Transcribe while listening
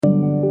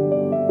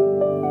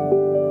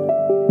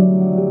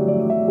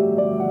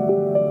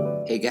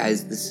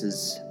guys, this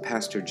is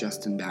Pastor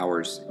Justin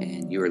Bowers,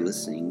 and you are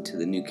listening to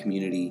the New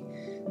Community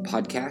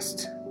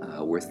Podcast.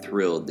 We're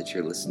thrilled that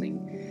you're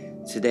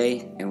listening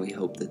today, and we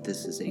hope that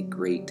this is a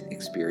great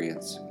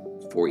experience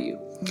for you.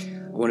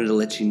 I wanted to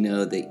let you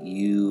know that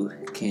you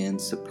can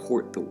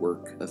support the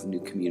work of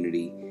New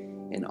Community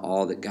and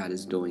all that God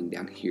is doing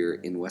down here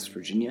in West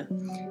Virginia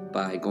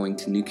by going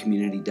to New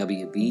Community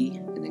WV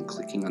and then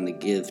clicking on the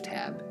Give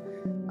tab.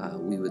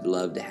 We would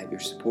love to have your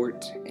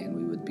support, and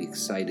we would be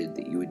excited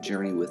that you would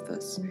journey with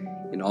us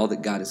in all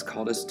that God has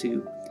called us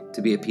to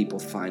be a people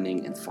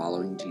finding and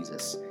following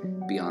Jesus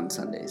beyond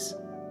Sundays.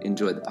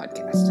 Enjoy the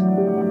podcast.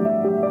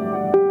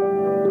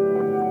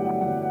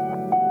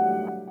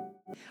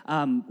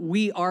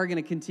 We are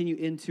going to continue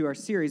into our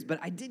series, but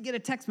I did get a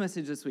text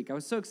message this week. I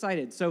was so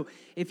excited. So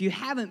if you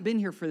haven't been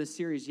here for this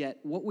series yet,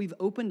 what we've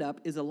opened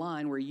up is a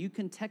line where you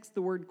can text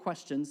the word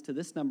questions to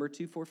this number,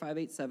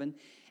 24587,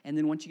 and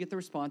then once you get the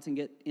response and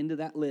get into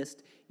that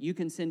list, you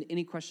can send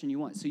any question you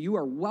want. So you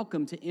are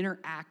welcome to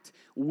interact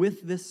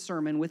with this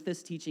sermon, with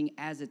this teaching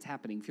as it's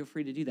happening. Feel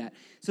free to do that.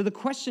 So the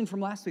question from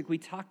last week we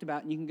talked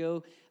about, and you can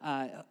go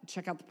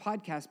check out the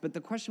podcast, but the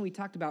question we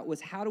talked about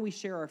was, how do we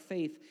share our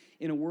faith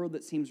in a world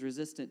that seems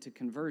resistant to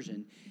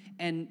conversion?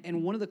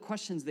 And one of the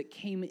questions that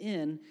came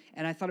in,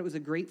 and I thought it was a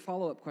great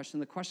follow-up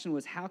question, the question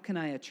was, how can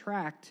I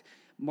attract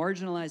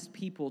marginalized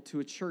people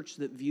to a church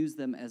that views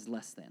them as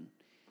less than?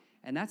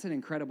 And that's an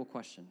incredible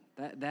question.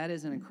 That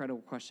is an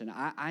incredible question.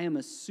 I am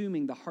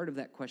assuming the heart of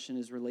that question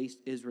is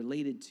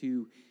related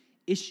to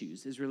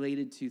issues, is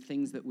related to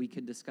things that we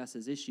could discuss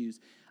as issues.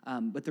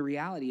 But the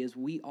reality is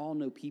we all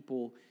know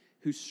people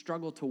who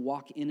struggle to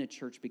walk in a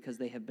church because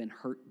they have been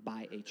hurt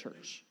by a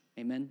church.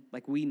 Amen?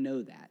 Like, we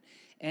know that.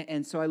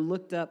 And so I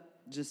looked up,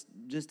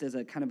 just as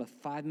a kind of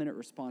a 5-minute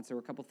response, there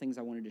were a couple things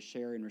I wanted to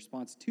share in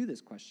response to this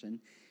question.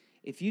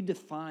 If you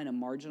define a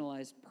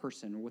marginalized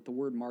person, or what the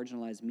word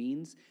marginalized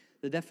means,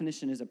 the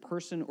definition is a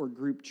person or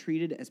group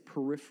treated as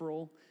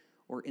peripheral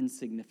or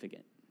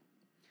insignificant.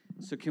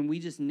 So can we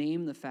just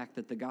name the fact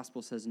that the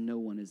gospel says no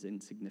one is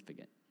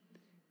insignificant?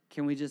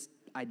 Can we just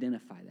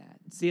identify that?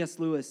 C.S.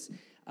 Lewis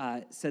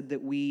said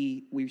that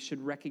we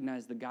should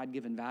recognize the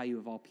God-given value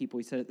of all people.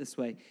 He said it this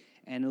way,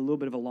 and a little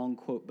bit of a long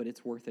quote, but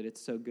it's worth it.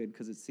 It's so good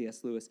because it's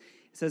C.S. Lewis.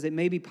 It says, it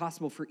may be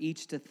possible for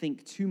each to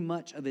think too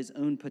much of his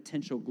own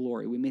potential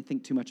glory. We may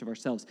think too much of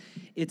ourselves.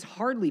 It's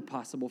hardly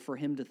possible for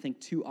him to think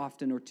too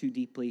often or too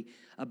deeply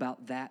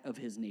about that of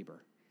his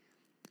neighbor.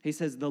 He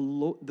says, the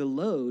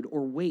load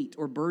or weight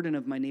or burden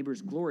of my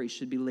neighbor's glory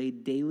should be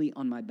laid daily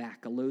on my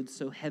back, a load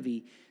so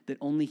heavy that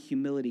only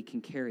humility can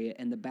carry it,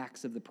 and the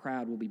backs of the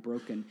proud will be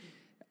broken.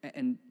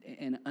 And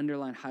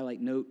underline, highlight,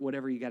 note,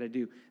 whatever you got to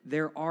do.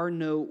 There are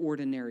no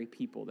ordinary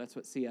people. That's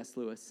what C.S.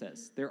 Lewis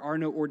says. There are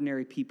no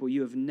ordinary people. You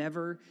have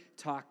never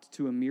talked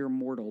to a mere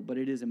mortal, but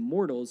it is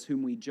immortals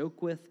whom we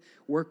joke with,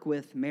 work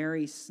with,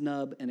 marry,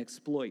 snub, and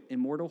exploit.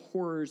 Immortal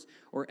horrors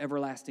or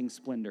everlasting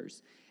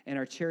splendors. And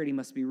our charity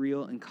must be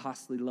real and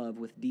costly love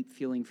with deep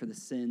feeling for the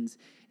sins,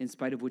 in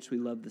spite of which we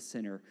love the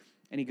sinner.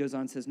 And he goes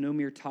on and says, no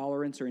mere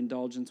tolerance or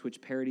indulgence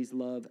which parodies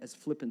love as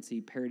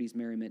flippancy parodies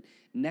merriment.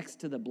 Next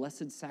to the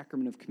blessed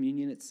sacrament of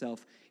communion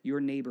itself,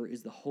 your neighbor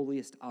is the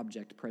holiest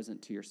object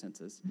present to your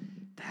senses.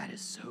 That is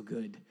so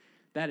good.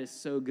 That is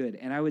so good.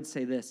 And I would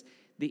say this,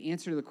 the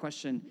answer to the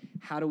question,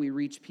 how do we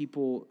reach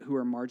people who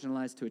are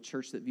marginalized to a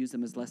church that views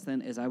them as less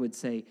than, is I would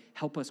say,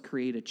 help us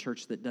create a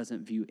church that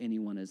doesn't view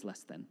anyone as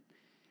less than.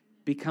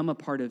 Become a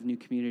part of New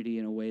Community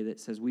in a way that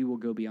says we will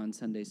go beyond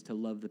Sundays to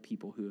love the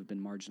people who have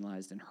been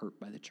marginalized and hurt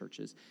by the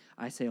churches.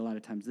 I say a lot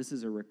of times, this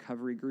is a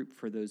recovery group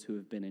for those who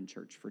have been in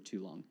church for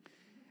too long.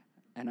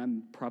 And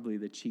I'm probably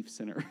the chief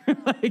sinner.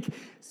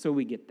 So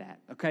we get that.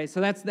 Okay,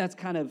 so that's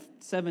kind of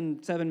 7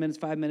 minutes,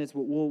 5 minutes.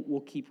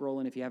 We'll keep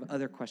rolling if you have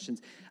other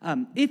questions.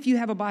 If you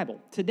have a Bible,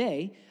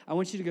 today I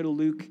want you to go to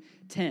Luke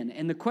 10.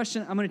 And the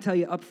question I'm going to tell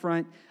you up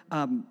front,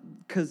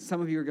 because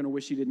some of you are going to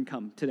wish you didn't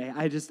come today.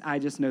 I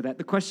just know that.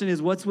 The question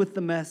is, what's with the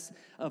mess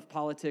of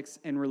politics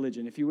and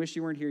religion? If you wish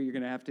you weren't here, you're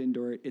going to have to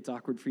endure it. It's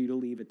awkward for you to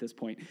leave at this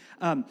point.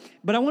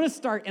 But I want to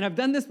start, and I've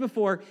done this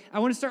before, I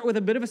want to start with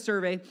a bit of a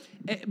survey,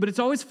 but it's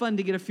always fun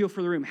to get a feel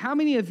for the room. How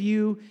many of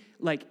you,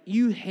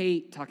 you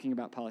hate talking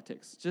about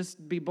politics?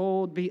 Just be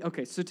bold,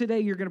 okay, so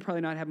today you're going to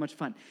probably not have much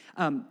fun.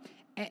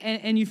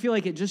 And you feel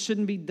like it just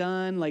shouldn't be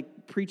done,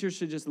 like preachers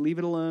should just leave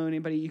it alone.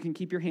 Anybody, you can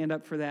keep your hand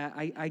up for that.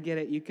 I get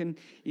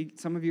it.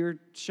 Some of you are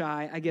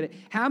shy. I get it.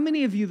 How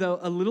many of you, though,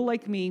 a little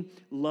like me,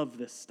 love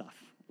this stuff?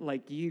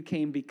 Like you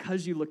came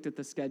because you looked at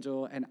the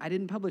schedule, and I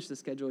didn't publish the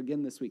schedule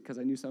again this week because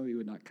I knew some of you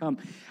would not come.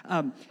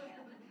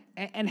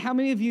 And how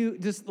many of you,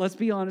 just let's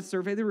be honest,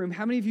 survey the room,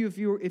 how many of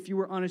you, if you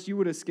were honest, you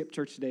would have skipped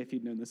church today if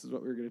you'd known this is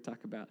what we were going to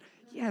talk about?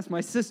 Yes,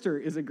 my sister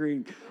is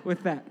agreeing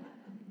with that.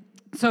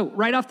 So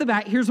right off the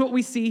bat, here's what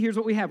we see, here's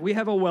what we have. We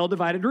have a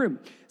well-divided room.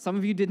 Some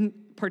of you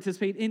didn't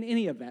participate in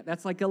any of that.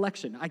 That's like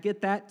election. I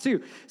get that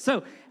too.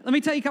 So let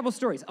me tell you a couple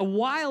stories. A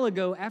while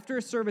ago, after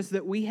a service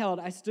that we held,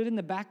 I stood in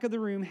the back of the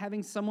room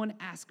having someone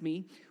ask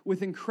me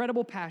with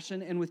incredible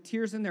passion and with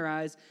tears in their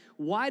eyes,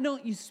 why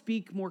don't you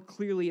speak more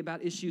clearly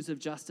about issues of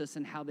justice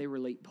and how they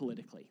relate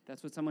politically?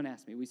 That's what someone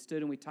asked me. We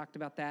stood and we talked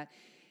about that.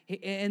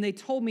 And they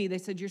told me, they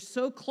said, you're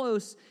so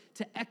close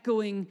to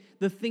echoing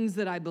the things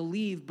that I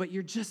believe, but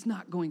you're just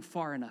not going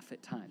far enough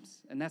at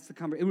times. And that's the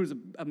conversation. It was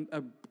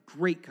a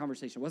great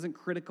conversation. It wasn't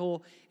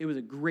critical. It was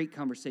a great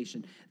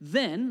conversation.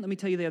 Then, let me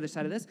tell you the other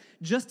side of this.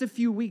 Just a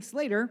few weeks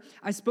later,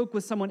 I spoke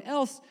with someone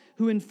else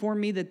who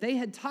informed me that they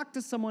had talked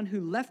to someone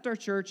who left our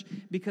church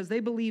because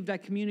they believed I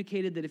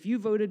communicated that if you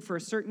voted for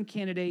a certain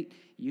candidate,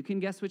 you can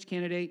guess which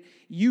candidate,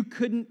 you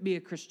couldn't be a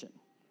Christian.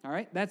 All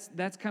right,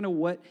 that's kind of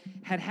what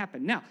had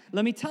happened. Now,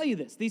 let me tell you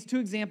this. These two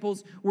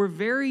examples were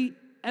very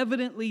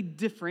evidently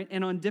different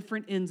and on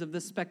different ends of the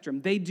spectrum.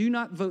 They do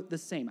not vote the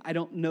same. I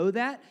don't know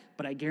that,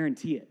 but I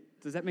guarantee it.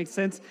 Does that make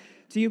sense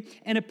to you?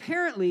 And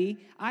apparently,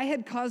 I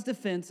had caused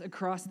offense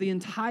across the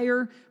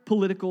entire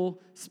political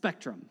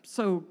spectrum.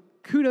 So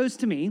kudos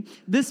to me.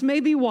 This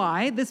may be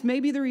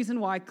the reason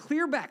why,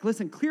 clear back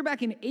in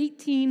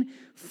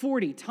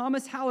 1840,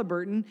 Thomas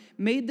Halliburton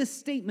made the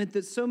statement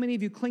that so many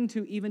of you cling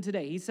to even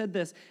today. He said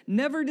this,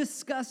 never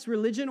discuss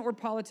religion or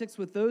politics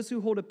with those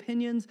who hold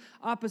opinions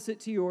opposite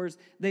to yours.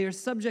 They are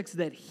subjects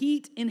that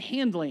heat in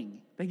handling.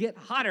 They get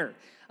hotter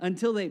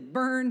until they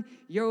burn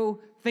your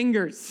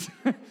fingers.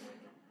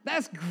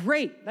 That's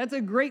great. That's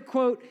a great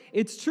quote.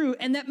 It's true.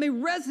 And that may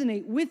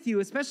resonate with you,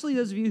 especially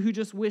those of you who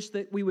just wish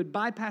that we would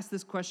bypass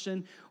this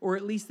question, or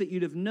at least that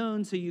you'd have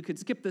known so you could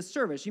skip this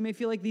service. You may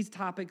feel like these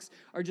topics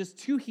are just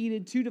too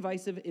heated, too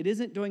divisive. It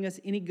isn't doing us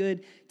any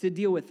good to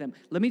deal with them.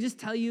 Let me just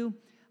tell you,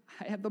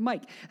 I have the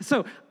mic.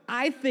 So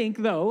I think,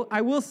 though,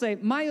 I will say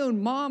my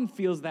own mom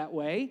feels that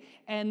way,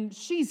 and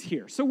she's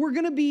here. So we're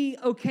going to be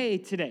okay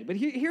today. But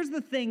here's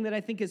the thing that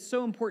I think is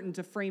so important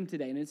to frame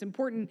today, and it's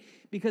important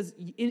because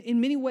in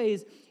many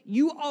ways,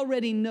 you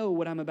already know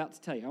what I'm about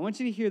to tell you. I want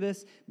you to hear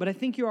this, but I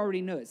think you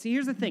already know it. See,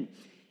 here's the thing.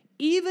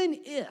 Even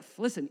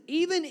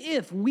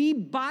if we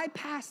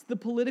bypass the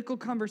political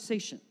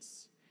conversations,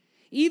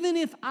 even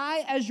if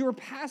I, as your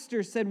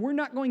pastor, said, we're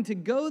not going to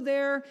go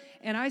there,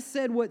 and I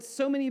said what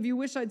so many of you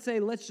wish I'd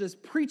say, let's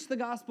just preach the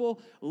gospel,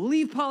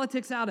 leave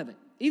politics out of it.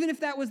 Even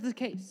if that was the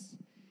case.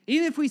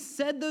 Even if we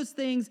said those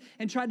things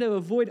and tried to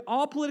avoid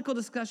all political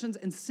discussions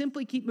and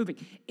simply keep moving.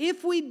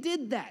 If we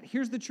did that,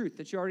 here's the truth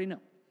that you already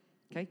know.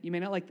 Okay? You may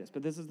not like this,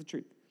 but this is the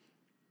truth.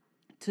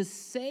 To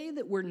say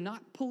that we're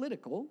not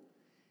political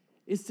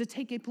is to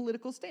take a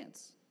political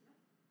stance.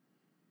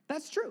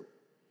 That's true.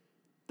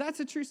 That's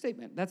a true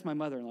statement. That's my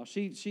mother-in-law.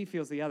 She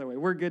feels the other way.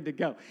 We're good to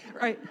go,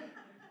 right?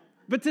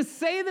 But to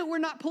say that we're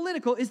not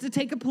political is to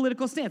take a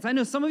political stance. I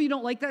know some of you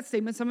don't like that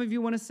statement. Some of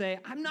you want to say,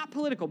 I'm not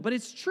political. But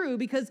it's true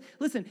because,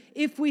 listen,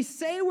 if we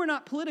say we're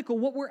not political,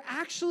 what we're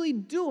actually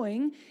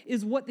doing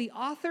is what the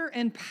author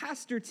and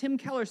pastor Tim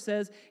Keller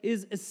says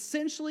is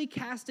essentially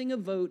casting a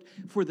vote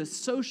for the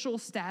social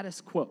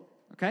status quo,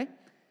 okay?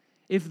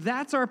 If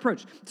that's our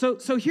approach.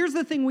 So here's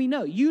the thing we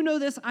know. You know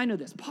this, I know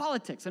this.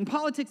 Politics and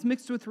politics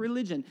mixed with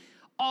religion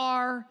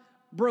are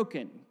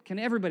broken. Can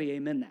everybody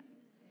amen that?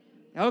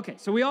 Okay,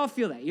 so we all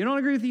feel that. You don't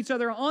agree with each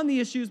other on the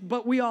issues,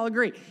 but we all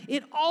agree.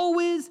 It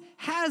always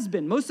has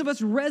been. Most of us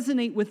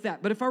resonate with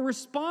that. But if our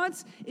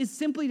response is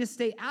simply to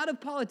stay out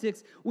of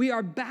politics, we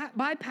are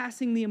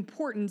bypassing the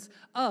importance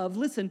of,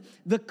 listen,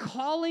 the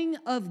calling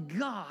of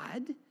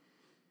God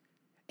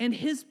and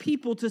his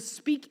people to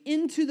speak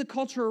into the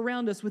culture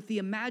around us with the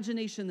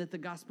imagination that the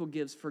gospel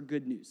gives for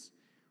good news.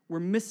 We're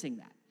missing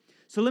that.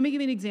 So let me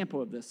give you an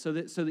example of this so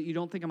that you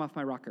don't think I'm off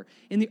my rocker.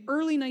 In the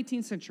early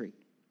 19th century,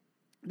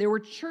 there were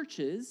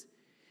churches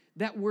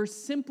that were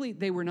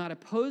they were not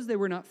opposed, they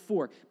were not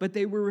for, but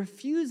they were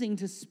refusing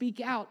to speak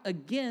out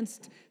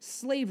against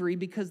slavery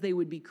because they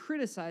would be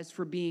criticized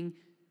for being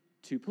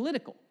too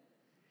political.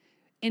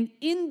 And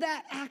in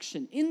that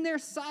action, in their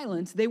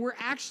silence, they were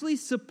actually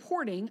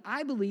supporting,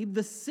 I believe,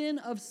 the sin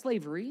of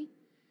slavery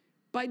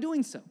by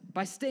doing so,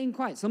 by staying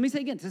quiet. So let me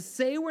say again, to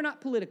say we're not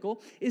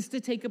political is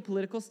to take a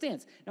political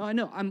stance. Now, I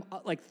know, I'm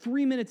like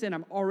 3 minutes in,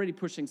 I'm already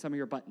pushing some of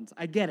your buttons.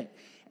 I get it.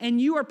 And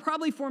you are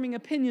probably forming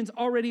opinions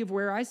already of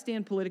where I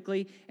stand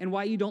politically and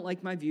why you don't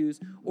like my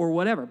views or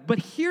whatever. But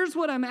here's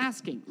what I'm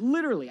asking.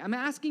 Literally, I'm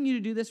asking you to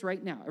do this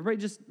right now. Everybody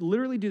just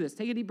literally do this.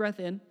 Take a deep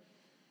breath in.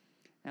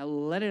 Now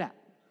let it out.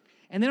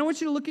 And then I want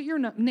you to look at your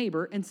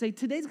neighbor and say,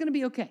 today's going to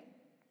be okay.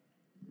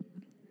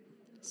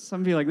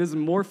 Some of you are like, this is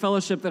more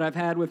fellowship than I've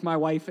had with my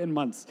wife in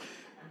months.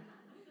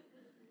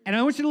 And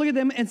I want you to look at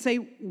them and say,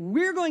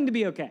 we're going to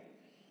be okay.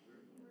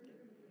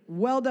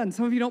 Well done.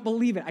 Some of you don't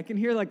believe it. I can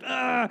hear like,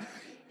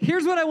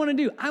 here's what I want to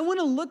do. I want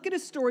to look at a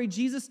story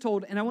Jesus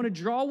told, and I want to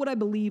draw what I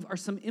believe are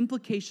some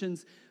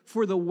implications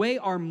for the way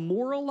our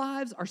moral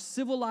lives, our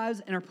civil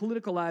lives, and our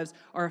political lives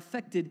are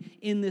affected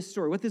in this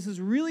story. What this is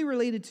really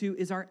related to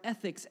is our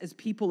ethics as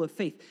people of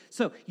faith.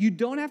 So you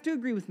don't have to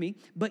agree with me,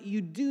 but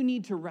you do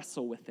need to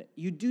wrestle with it.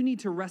 You do need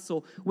to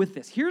wrestle with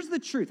this. Here's the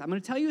truth. I'm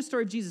going to tell you a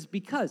story of Jesus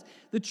because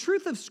the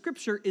truth of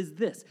Scripture is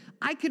this.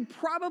 I could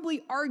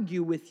probably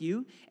argue with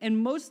you and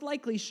most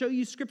likely show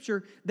you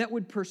Scripture that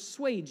would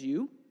persuade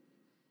you.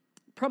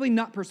 Probably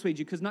not persuade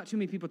you because not too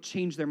many people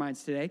change their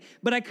minds today,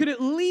 but I could at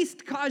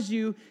least cause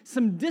you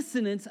some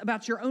dissonance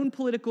about your own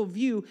political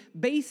view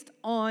based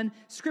on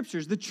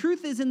Scriptures. The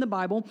truth is in the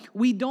Bible,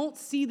 we don't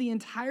see the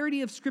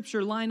entirety of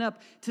Scripture line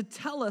up to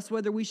tell us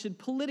whether we should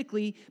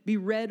politically be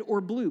red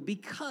or blue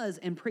because,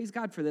 and praise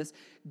God for this,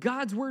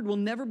 God's word will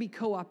never be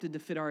co-opted to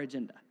fit our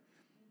agenda.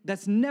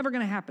 That's never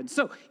going to happen.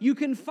 So you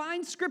can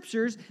find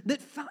scriptures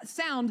that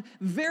sound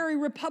very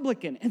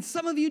Republican, and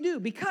some of you do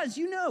because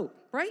you know,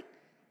 right?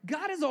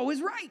 God is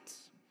always right.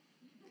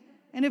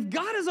 And if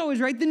God is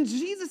always right, then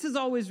Jesus is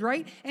always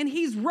right, and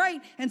he's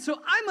right, and so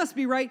I must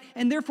be right,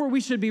 and therefore we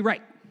should be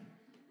right.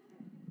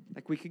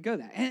 Like we could go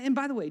that. And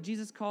by the way,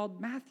 Jesus called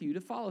Matthew to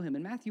follow him,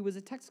 and Matthew was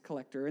a tax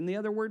collector, and the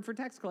other word for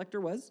tax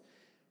collector was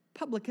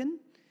publican,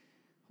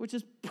 which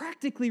is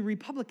practically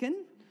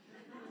Republican.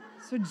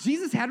 So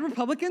Jesus had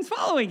Republicans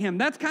following him.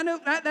 That's kind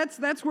of,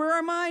 that's where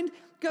our mind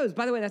goes.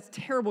 By the way, that's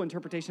terrible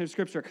interpretation of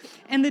Scripture.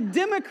 And the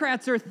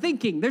Democrats are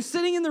thinking, they're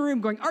sitting in the room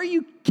going, are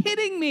you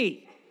kidding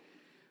me?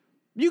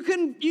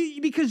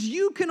 Because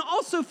you can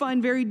also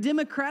find very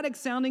democratic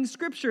sounding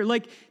Scripture.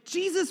 Like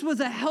Jesus was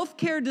a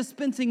healthcare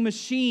dispensing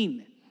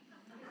machine.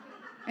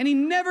 And he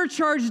never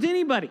charged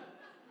anybody.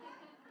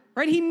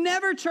 Right? He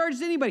never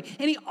charged anybody.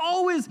 And he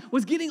always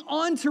was getting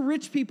on to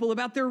rich people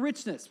about their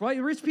richness. Right?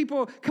 Rich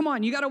people, come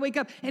on, you got to wake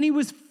up. And he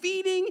was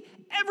feeding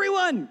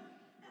everyone.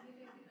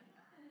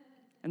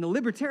 And the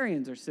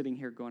libertarians are sitting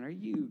here going, are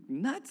you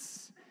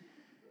nuts?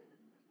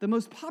 The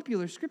most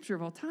popular scripture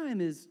of all time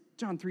is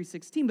John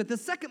 3:16. But the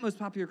second most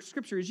popular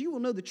scripture is you will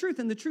know the truth,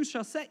 and the truth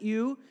shall set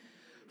you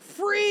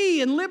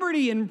free, and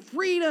liberty and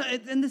freedom.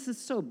 And this is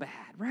so bad,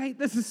 right?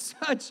 This is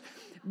such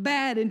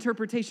bad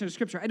interpretation of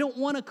Scripture. I don't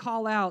want to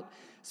call out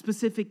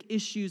specific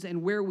issues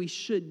and where we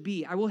should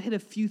be. I will hit a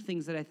few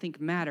things that I think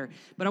matter,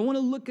 but I want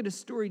to look at a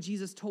story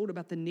Jesus told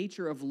about the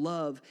nature of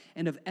love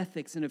and of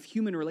ethics and of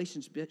human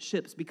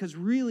relationships, because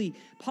really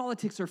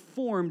politics are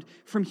formed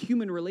from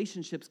human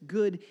relationships,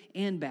 good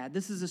and bad.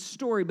 This is a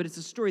story, but it's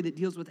a story that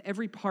deals with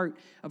every part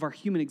of our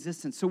human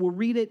existence. So we'll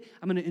read it.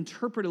 I'm going to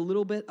interpret a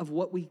little bit of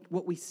what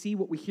we see,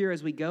 what we hear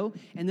as we go,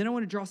 and then I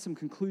want to draw some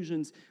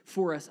conclusions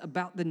for us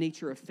about the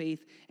nature of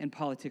faith and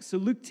politics. So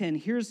Luke 10,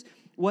 here's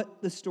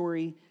what the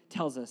story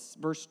tells us.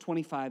 Verse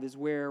 25 is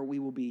where we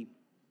will be.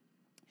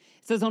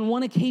 It says, on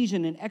one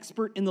occasion, an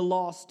expert in the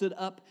law stood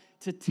up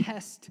to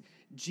test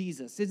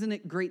Jesus. Isn't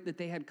it great that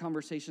they had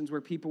conversations where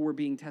people were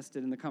being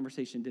tested and the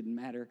conversation didn't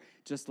matter,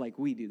 just like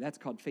we do? That's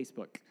called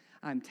Facebook.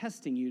 I'm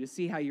testing you to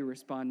see how you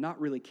respond, not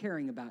really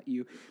caring about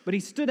you. But he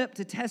stood up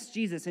to test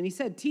Jesus, and he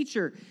said,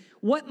 Teacher,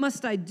 what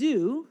must I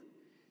do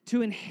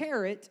to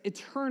inherit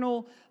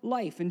eternal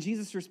life? And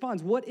Jesus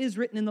responds, what is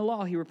written in the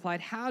law? He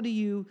replied, how do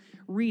you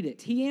read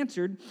it? He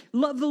answered,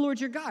 love the Lord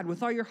your God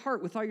with all your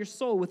heart, with all your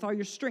soul, with all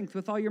your strength,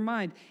 with all your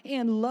mind,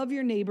 and love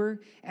your neighbor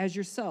as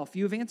yourself.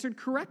 You have answered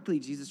correctly,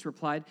 Jesus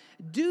replied.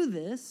 Do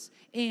this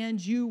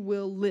and you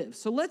will live.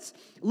 So let's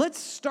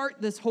start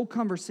this whole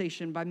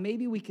conversation by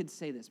maybe we could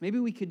say this. Maybe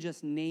we could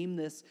just name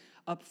this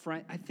up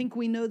front. I think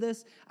we know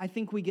this. I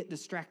think we get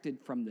distracted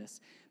from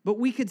this. But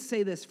we could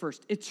say this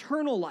first.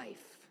 Eternal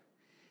life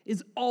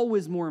is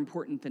always more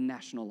important than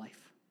national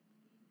life.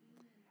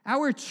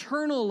 Our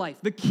eternal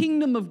life, the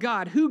kingdom of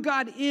God, who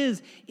God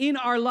is in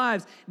our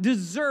lives,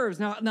 deserves.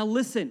 Now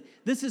listen,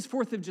 this is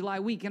 4th of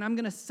July week, and I'm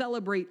going to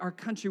celebrate our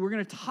country. We're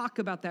going to talk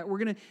about that.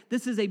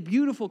 This is a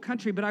beautiful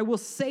country, but I will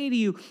say to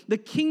you, the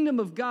kingdom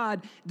of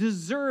God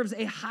deserves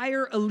a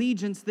higher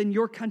allegiance than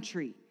your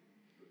country.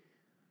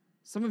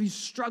 Some of you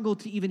struggle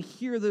to even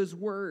hear those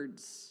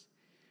words.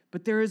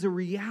 But there is a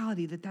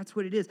reality that that's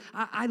what it is.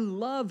 I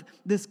love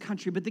this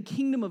country, but the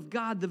kingdom of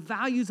God, the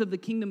values of the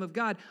kingdom of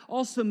God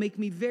also make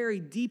me very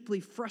deeply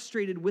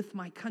frustrated with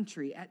my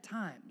country at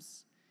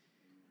times.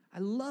 I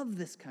love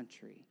this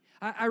country.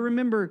 I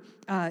remember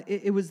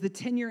it was the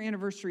 10-year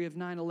anniversary of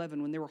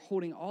 9/11 when they were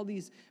holding all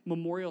these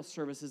memorial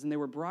services and they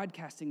were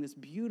broadcasting this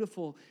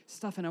beautiful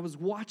stuff. And I was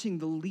watching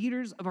the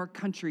leaders of our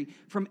country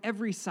from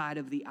every side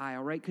of the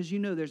aisle, right? Because you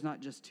know there's not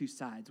just two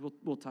sides.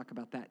 We'll talk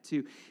about that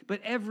too.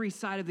 But every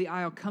side of the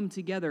aisle come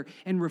together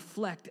and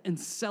reflect and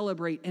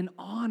celebrate and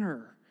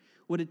honor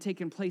what had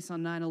taken place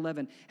on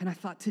 9/11. And I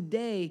thought,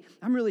 today,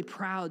 I'm really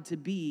proud to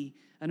be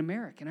an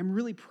American. I'm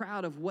really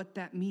proud of what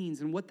that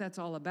means and what that's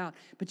all about.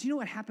 But you know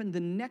what happened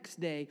the next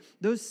day?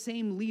 Those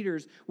same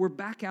leaders were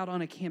back out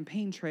on a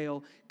campaign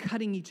trail,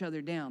 cutting each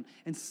other down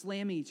and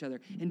slamming each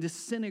other and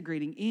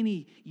disintegrating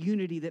any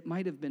unity that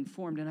might have been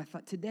formed. And I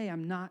thought, today,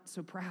 I'm not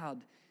so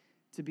proud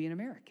to be an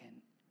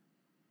American.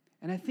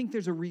 And I think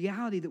there's a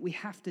reality that we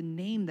have to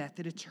name that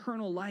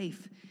eternal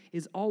life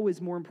is always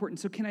more important.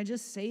 So can I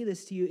just say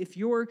this to you? If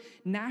your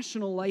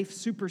national life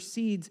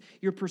supersedes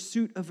your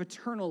pursuit of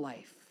eternal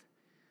life,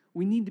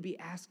 we need to be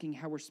asking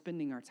how we're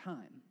spending our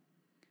time.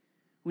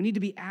 We need to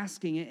be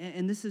asking,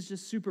 and this is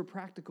just super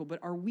practical, but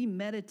are we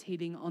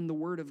meditating on the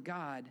Word of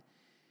God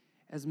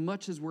as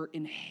much as we're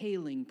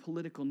inhaling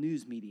political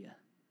news media?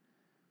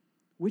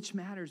 Which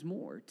matters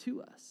more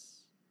to us?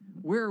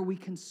 Where are we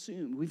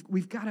consumed?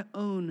 We've got to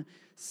own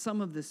some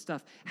of this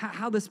stuff.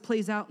 How this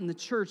plays out in the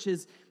church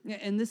is,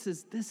 and this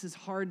is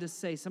hard to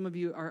say. Some of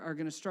you are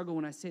going to struggle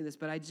when I say this,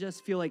 but I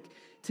just feel like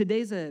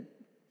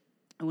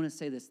I want to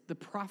say this. The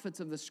prophets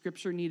of the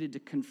Scripture needed to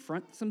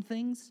confront some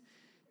things.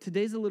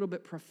 Today's a little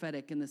bit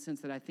prophetic in the sense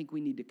that I think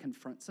we need to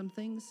confront some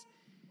things.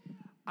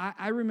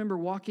 I remember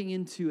walking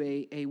into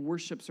a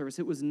worship service.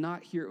 It was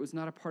not here. It was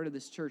not a part of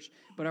this church.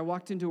 But I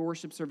walked into a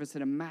worship service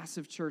at a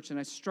massive church, and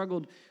I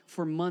struggled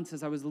for months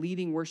as I was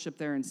leading worship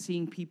there and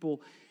seeing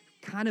people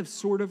kind of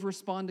sort of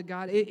respond to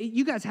God.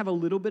 You guys have a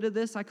little bit of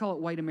this. I call it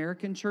white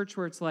American church,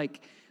 where it's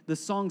like the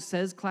song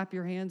says clap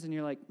your hands, and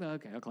you're like,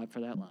 okay, I'll clap for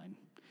that line.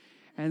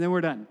 And then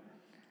we're done.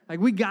 Like,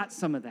 we got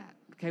some of that,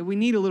 okay? We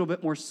need a little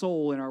bit more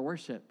soul in our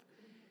worship.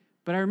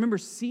 But I remember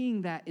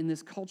seeing that in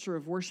this culture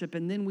of worship,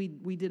 and then we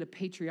did a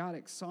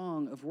patriotic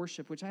song of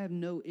worship, which I have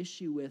no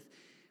issue with,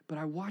 but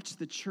I watched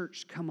the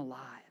church come alive.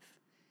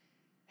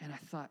 And I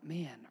thought,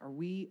 man, are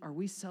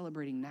we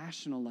celebrating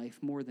national life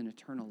more than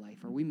eternal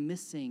life? Are we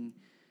missing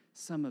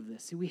some of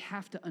this? See, we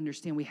have to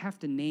understand, we have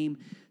to name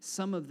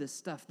some of this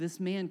stuff.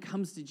 This man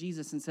comes to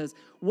Jesus and says,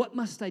 what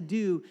must I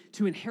do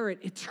to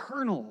inherit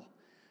eternal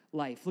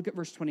life? Look at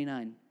verse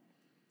 29.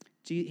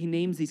 He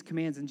names these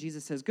commands, and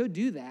Jesus says, go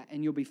do that,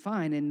 and you'll be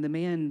fine. And the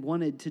man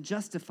wanted to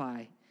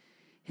justify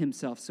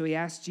himself. So he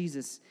asked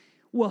Jesus,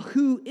 well,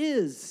 who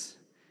is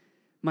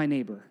my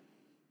neighbor?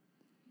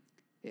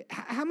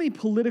 How many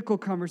political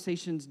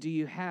conversations do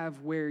you have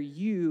where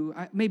you,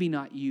 maybe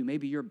not you,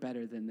 maybe you're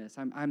better than this.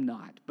 I'm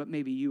not, but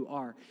maybe you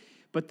are.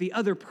 But the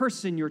other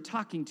person you're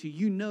talking to,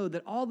 you know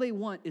that all they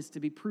want is to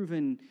be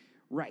proven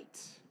right.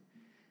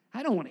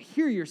 I don't want to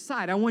hear your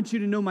side. I want you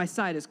to know my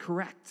side is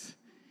correct.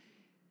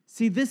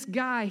 See, this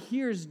guy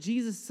hears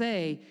Jesus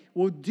say,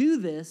 well, do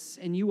this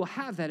and you will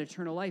have that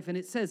eternal life. And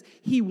it says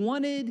he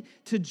wanted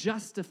to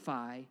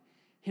justify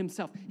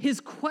himself.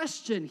 His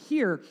question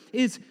here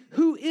is,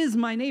 who is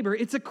my neighbor?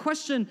 It's a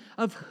question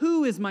of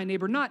who is my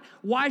neighbor, not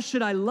why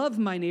should I love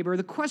my neighbor.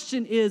 The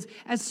question is,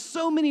 as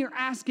so many are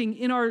asking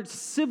in our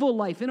civil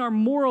life, in our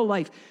moral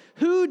life,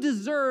 who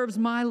deserves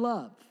my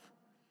love?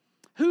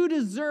 Who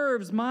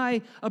deserves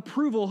my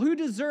approval? Who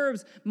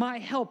deserves my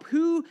help?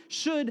 Who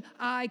should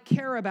I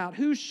care about?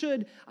 Who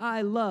should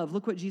I love?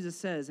 Look what Jesus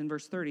says in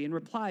verse 30. In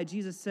reply,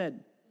 Jesus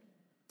said,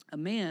 a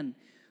man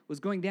was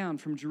going down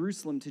from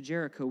Jerusalem to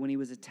Jericho when he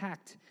was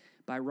attacked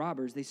by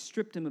robbers. They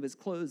stripped him of his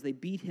clothes. They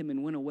beat him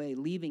and went away,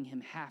 leaving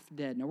him half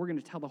dead. Now, we're going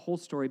to tell the whole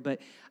story,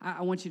 but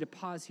I want you to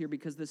pause here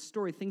because this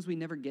story, things we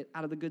never get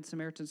out of the Good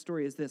Samaritan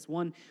story is this.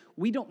 One,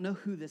 we don't know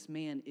who this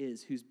man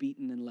is who's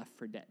beaten and left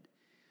for dead.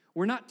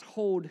 We're not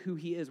told who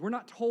he is. We're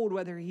not told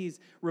whether he's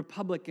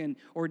Republican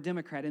or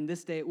Democrat. In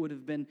this day, it would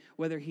have been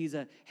whether he's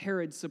a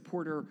Herod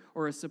supporter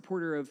or a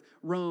supporter of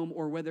Rome,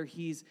 or whether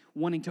he's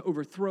wanting to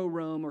overthrow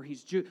Rome or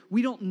he's Jew.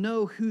 We don't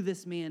know who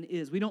this man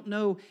is. We don't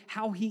know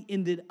how he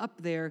ended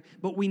up there,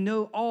 but we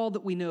know all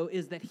that we know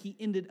is that he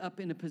ended up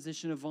in a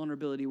position of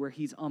vulnerability where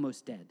he's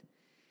almost dead.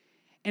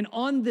 And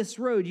on this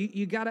road,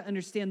 you got to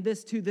understand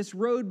this too. This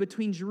road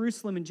between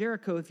Jerusalem and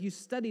Jericho, if you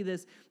study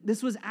this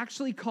was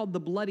actually called the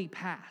Bloody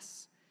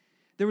Pass.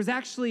 There was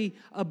actually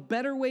a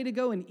better way to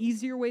go, an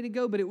easier way to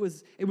go, but it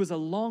was a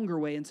longer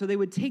way. And so they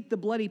would take the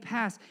Bloody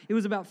Pass. It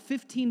was about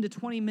 15 to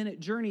 20-minute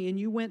journey, and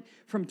you went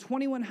from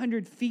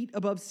 2,100 feet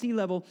above sea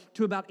level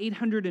to about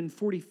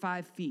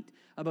 845 feet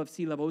above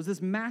sea level. It was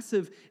this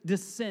massive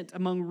descent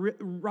among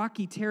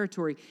rocky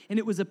territory, and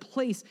it was a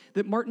place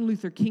that Martin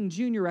Luther King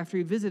Jr., after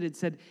he visited,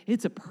 said,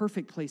 it's a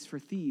perfect place for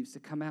thieves to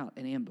come out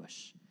and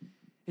ambush.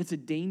 It's a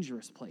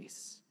dangerous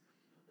place.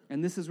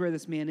 And this is where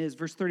this man is.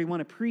 Verse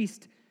 31, a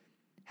priest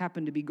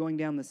happened to be going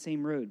down the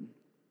same road,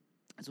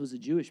 as was a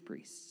Jewish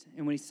priest.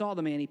 And when he saw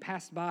the man, he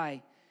passed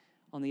by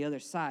on the other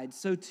side.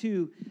 So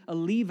too, a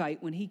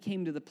Levite, when he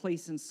came to the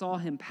place and saw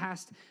him,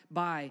 passed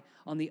by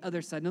on the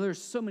other side. Now,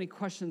 there's so many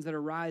questions that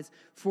arise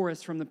for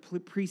us from the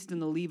priest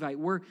and the Levite.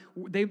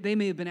 They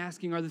may have been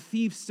asking, are the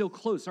thieves still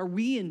close? Are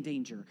we in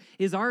danger?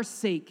 Is our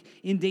sake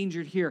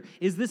endangered here?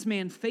 Is this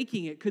man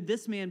faking it? Could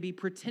this man be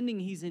pretending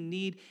he's in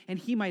need and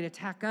he might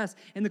attack us?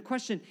 And the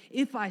question,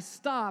 if I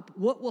stop,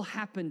 what will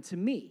happen to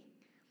me?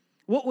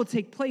 What will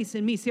take place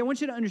in me? See, I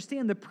want you to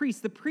understand the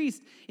priest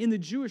in the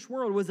Jewish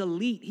world was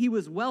elite. He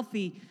was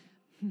wealthy.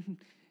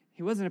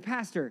 He wasn't a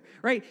pastor,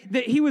 right?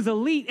 That he was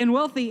elite and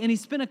wealthy, and he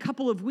spent a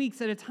couple of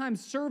weeks at a time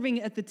serving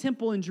at the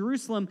temple in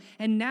Jerusalem,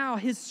 and now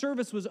his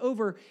service was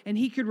over, and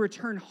he could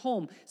return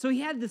home. So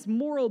he had this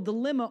moral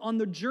dilemma on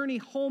the journey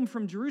home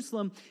from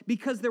Jerusalem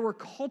because there were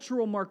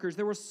cultural markers,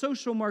 there were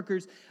social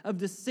markers of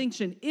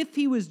distinction. If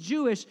he was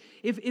Jewish,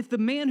 if the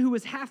man who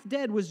was half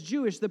dead was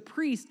Jewish, the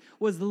priest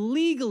was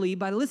legally,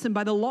 by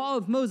the law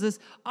of Moses,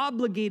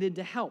 obligated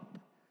to help.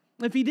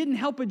 If he didn't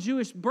help a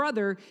Jewish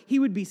brother, he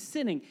would be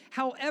sinning.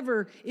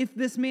 However, if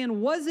this man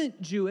wasn't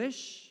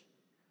Jewish,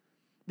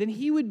 then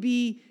he would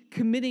be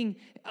taking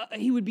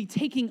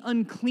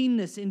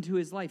uncleanness into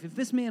his life. If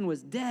this man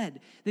was dead,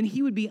 then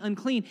he would be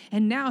unclean.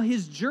 And now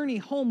his journey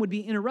home would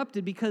be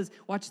interrupted because,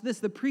 watch this,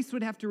 the priest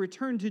would have to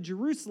return to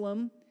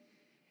Jerusalem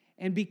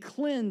and be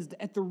cleansed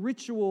at the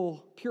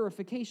ritual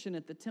purification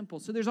at the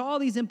temple. So there's all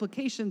these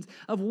implications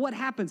of what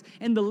happens.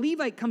 And the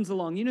Levite comes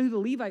along. You know who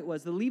the Levite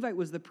was? The Levite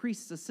was the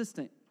priest's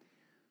assistant.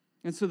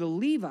 And so the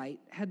Levite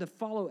had to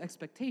follow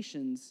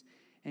expectations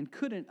and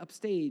couldn't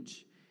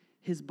upstage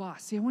his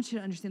boss. See, I want you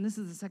to understand, this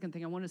is the second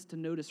thing I want us to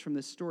notice from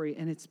this story,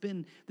 and it's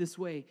been this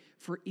way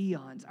for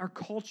eons. Our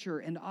culture,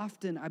 and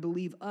often, I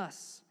believe,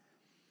 us,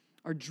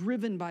 are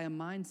driven by a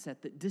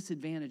mindset that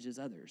disadvantages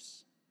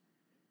others.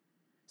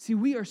 See,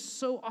 we are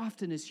so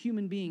often as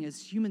human beings,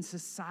 as human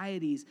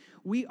societies,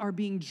 we are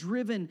being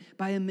driven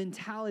by a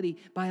mentality,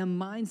 by a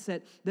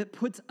mindset that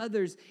puts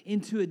others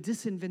into a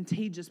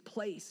disadvantageous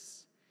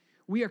place.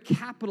 We are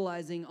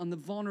capitalizing on the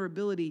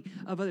vulnerability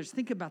of others.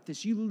 Think about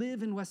this. You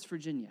live in West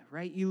Virginia,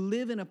 right? You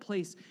live in a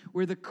place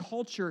where the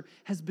culture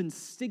has been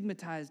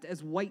stigmatized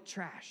as white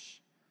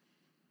trash.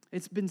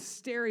 It's been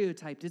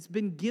stereotyped. It's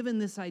been given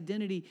this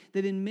identity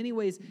that in many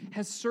ways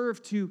has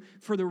served to,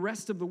 for the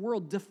rest of the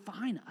world,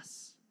 define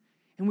us.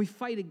 And we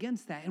fight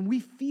against that, and we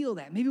feel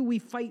that. Maybe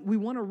we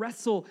want to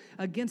wrestle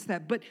against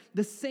that. But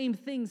the same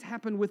things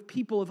happen with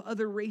people of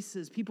other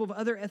races, people of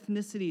other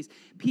ethnicities,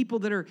 people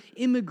that are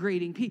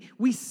immigrating.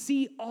 We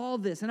see all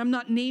this, and I'm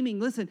not naming,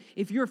 listen,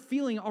 if you're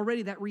feeling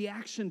already that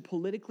reaction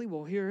politically,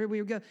 well, here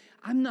we go.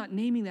 I'm not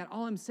naming that.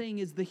 All I'm saying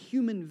is the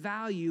human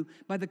value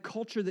by the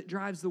culture that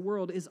drives the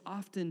world is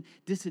often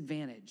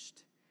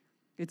disadvantaged.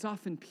 It's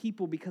often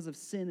people, because of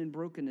sin and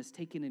brokenness,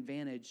 taking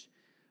advantage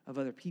of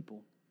other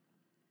people.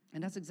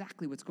 And that's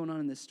exactly what's going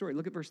on in this story.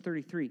 Look at verse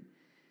 33.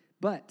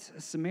 But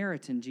a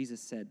Samaritan, Jesus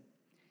said,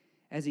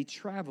 as he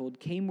traveled,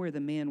 came where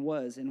the man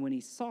was, and when he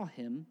saw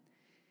him,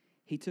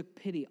 he took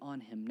pity on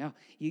him. Now,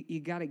 you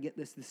got to get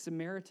this. The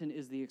Samaritan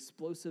is the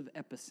explosive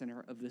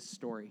epicenter of this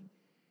story.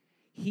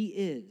 He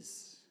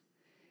is,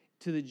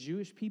 to the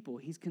Jewish people,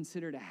 he's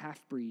considered a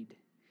half-breed,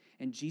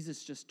 and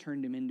Jesus just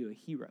turned him into a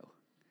hero.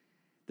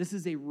 This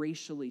is a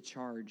racially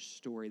charged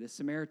story. The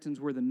Samaritans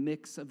were the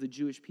mix of the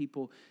Jewish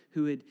people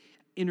who had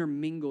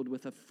intermingled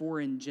with a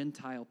foreign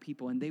Gentile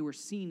people, and they were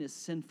seen as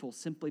sinful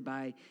simply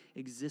by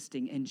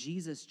existing, and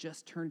Jesus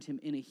just turned him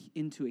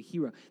into a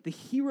hero. The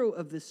hero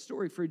of this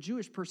story for a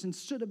Jewish person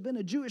should have been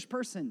a Jewish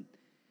person.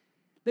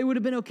 They would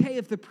have been okay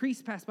if the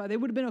priest passed by. They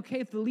would have been okay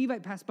if the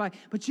Levite passed by,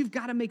 but you've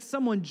got to make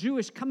someone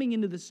Jewish coming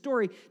into the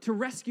story to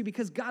rescue,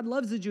 because God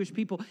loves the Jewish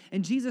people,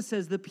 and Jesus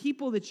says the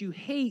people that you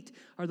hate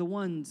are the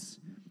ones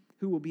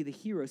who will be the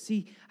hero.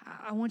 See,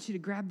 I want you to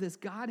grab this.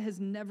 God has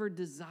never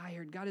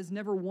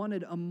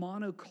wanted a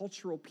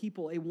monocultural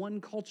people, a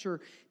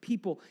one-culture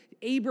people.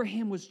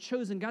 Abraham was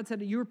chosen. God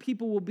said, your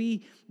people will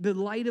be the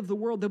light of the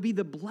world. They'll be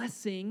the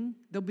blessing.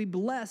 They'll be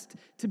blessed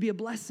to be a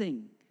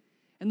blessing.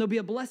 And they'll be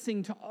a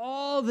blessing to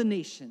all the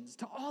nations,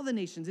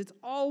 It's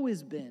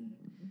always been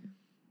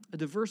a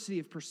diversity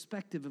of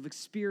perspective, of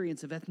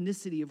experience, of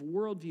ethnicity, of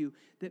worldview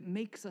that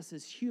makes us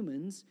as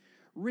humans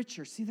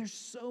richer. See, there's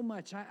so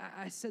much.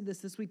 I said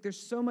this week. There's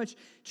so much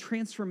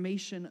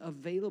transformation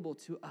available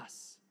to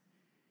us.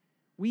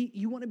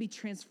 You want to be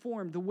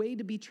transformed. The way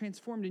to be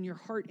transformed in your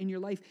heart, in your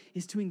life,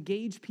 is to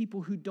engage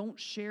people who don't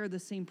share the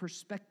same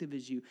perspective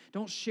as you,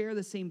 don't share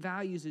the same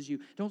values as you,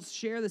 don't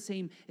share the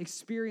same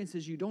experience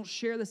as you, don't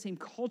share the same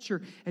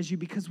culture as you,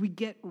 because we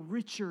get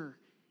richer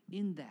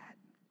in that.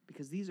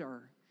 Because these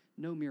are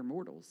no mere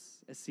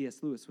mortals, as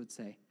C.S. Lewis would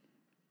say.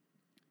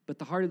 But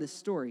the heart of this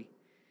story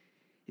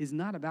is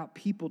not about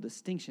people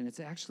distinction. It's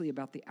actually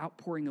about the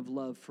outpouring of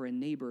love for a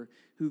neighbor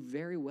who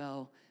very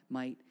well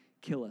might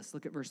kill us.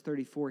 Look at verse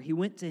 34. He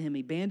went to him,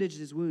 he bandaged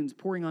his wounds,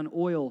 pouring on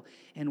oil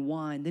and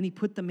wine. Then he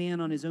put the man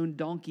on his own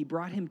donkey,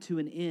 brought him to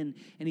an inn,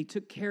 and he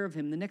took care of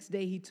him. The next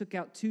day he took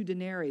out 2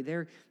 denarii,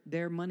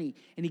 their money,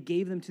 and he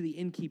gave them to the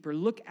innkeeper.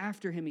 Look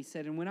after him, he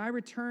said, and when I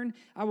return,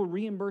 I will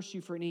reimburse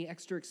you for any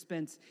extra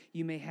expense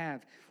you may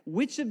have.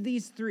 Which of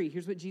these 3,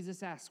 here's what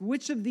Jesus asks,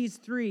 which of these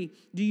 3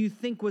 do you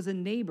think was a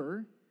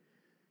neighbor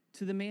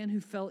to the man who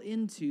fell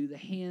into the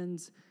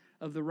hands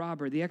of the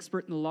robber? The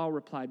expert in the law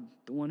replied,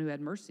 the one who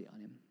had mercy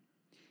on him.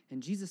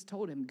 And Jesus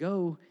told him,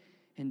 go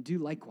and do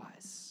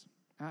likewise.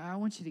 I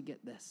want you to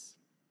get this.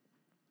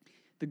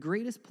 The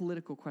greatest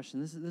political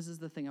question, this is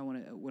the thing I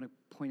want to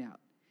point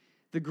out.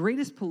 The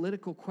greatest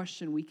political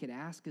question we could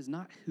ask is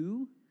not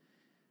who,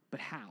 but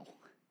how.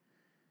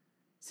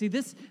 See,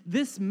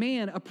 this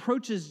man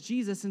approaches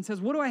Jesus and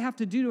says, what do I have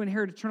to do to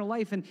inherit eternal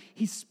life? And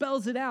he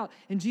spells it out.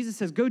 And Jesus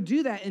says, go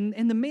do that.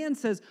 And the man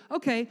says,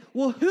 okay,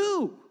 well,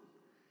 who?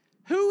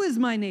 Who is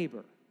my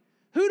neighbor?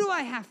 Who do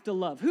I have to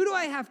love? Who do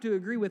I have to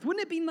agree with?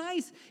 Wouldn't it be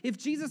nice if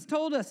Jesus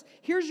told us,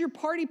 here's your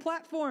party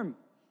platform.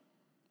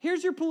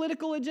 Here's your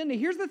political agenda.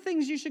 Here's the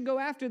things you should go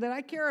after that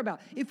I care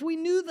about. If we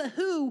knew the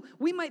who,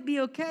 we might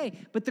be okay.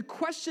 But the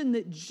question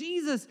that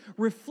Jesus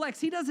reflects,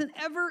 he doesn't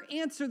ever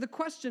answer the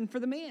question for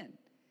the man.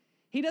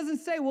 He doesn't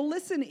say, well,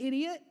 listen,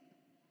 idiot,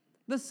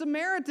 the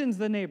Samaritan's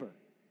the neighbor.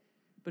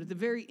 But at the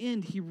very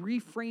end, he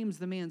reframes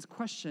the man's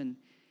question,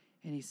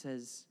 and he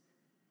says,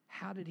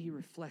 how did he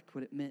reflect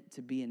what it meant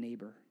to be a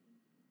neighbor?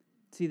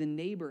 See, the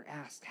neighbor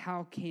asked,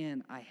 how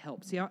can I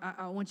help? See,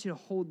 I want you to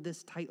hold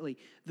this tightly.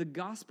 The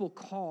gospel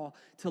call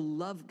to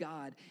love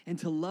God and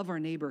to love our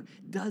neighbor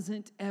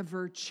doesn't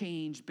ever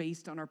change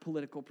based on our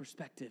political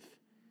perspective.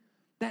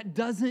 That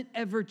doesn't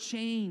ever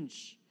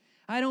change.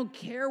 I don't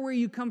care where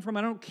you come from.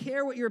 I don't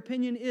care what your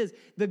opinion is.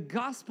 The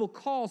gospel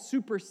call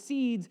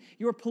supersedes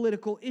your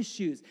political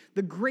issues.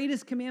 The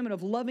greatest commandment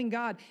of loving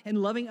God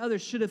and loving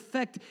others should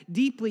affect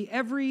deeply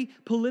every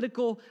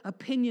political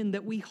opinion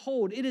that we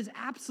hold. It is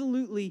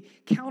absolutely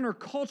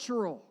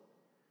countercultural.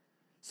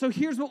 So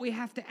here's what we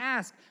have to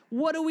ask.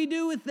 What do we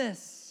do with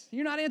this?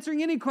 You're not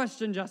answering any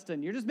question,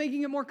 Justin. You're just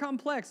making it more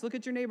complex. Look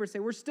at your neighbor. Say,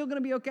 we're still going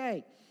to be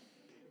okay.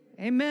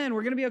 Amen.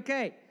 We're going to be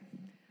okay.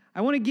 I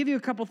want to give you a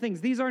couple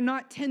things. These are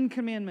not 10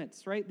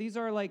 commandments, right? These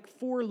are like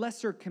 4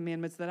 lesser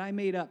commandments that I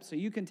made up, so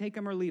you can take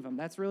them or leave them.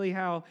 That's really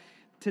how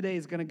today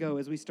is going to go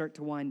as we start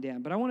to wind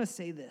down. But I want to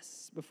say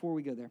this before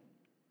we go there.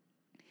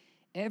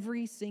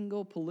 Every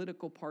single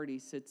political party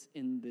sits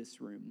in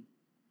this room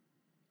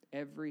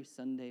every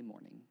Sunday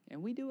morning,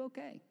 and we do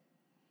okay.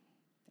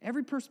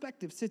 Every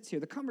perspective sits here.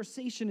 The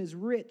conversation is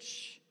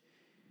rich.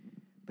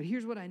 But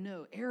here's what I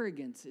know.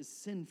 Arrogance is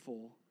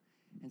sinful,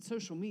 and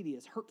social media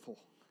is hurtful.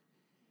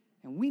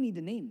 And we need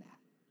to name that.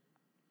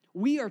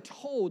 We are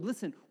told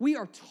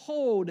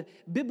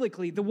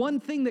biblically, the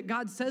one thing that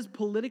God says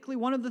politically,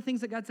 one of the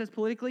things that God says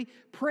politically,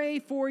 pray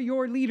for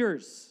your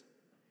leaders.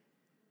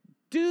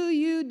 Do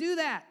you do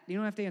that? You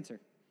don't have to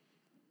answer.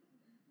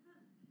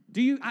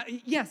 Do you?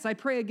 Yes, I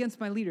pray against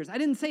my leaders. I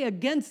didn't say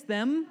against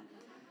them.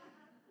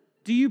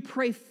 Do you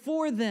pray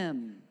for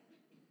them?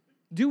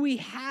 Do we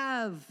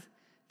have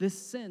this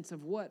sense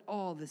of what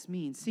all this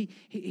means? See,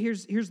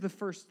 here's the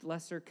first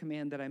lesser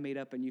command that I made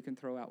up, and you can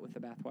throw out with the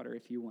bathwater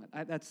if you want.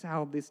 That's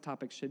how this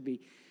topic should be.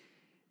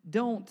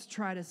 Don't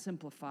try to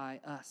simplify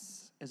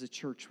us as a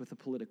church with a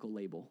political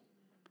label.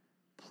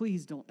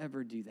 Please don't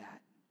ever do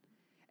that.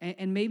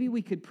 And maybe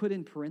we could put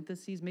in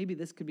parentheses, maybe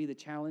this could be the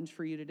challenge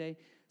for you today.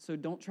 So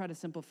don't try to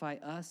simplify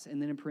us,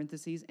 and then in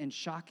parentheses, and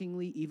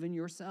shockingly, even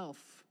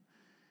yourself,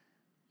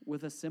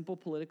 with a simple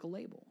political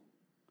label.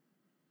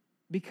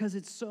 Because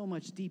it's so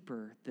much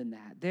deeper than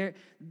that.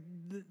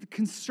 The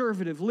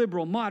conservative,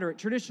 liberal, moderate,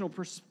 traditional,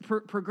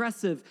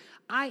 progressive.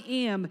 I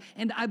am,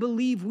 and I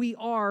believe we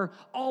are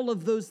all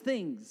of those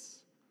things.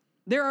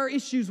 There are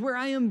issues where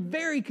I am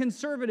very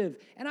conservative,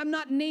 and I'm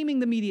not naming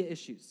the media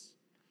issues.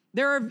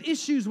 There are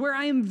issues where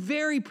I am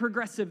very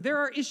progressive. There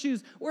are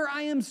issues where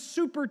I am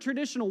super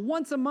traditional.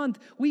 Once a month,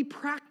 we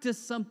practice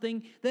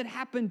something that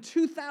happened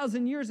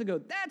 2,000 years ago.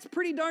 That's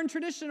pretty darn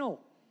traditional.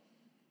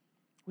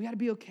 We got to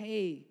be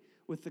okay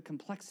with the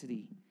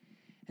complexity.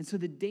 And so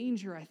the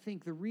danger, I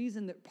think, the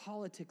reason that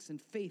politics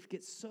and faith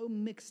get so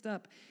mixed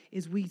up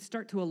is we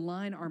start to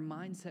align our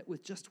mindset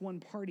with just one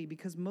party,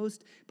 because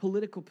most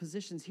political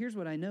positions, here's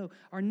what I know,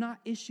 are not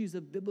issues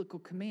of biblical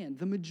command.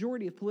 The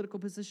majority of political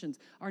positions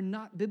are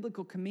not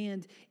biblical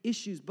command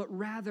issues, but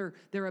rather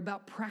they're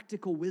about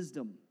practical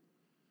wisdom.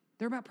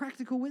 They're about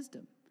practical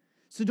wisdom.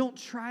 So don't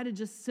try to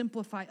just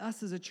simplify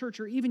us as a church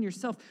or even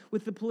yourself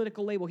with the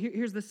political label.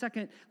 Here's the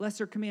second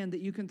lesser command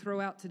that you can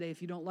throw out today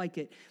if you don't like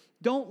it.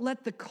 Don't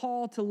let the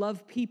call to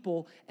love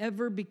people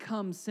ever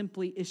become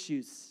simply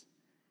issues.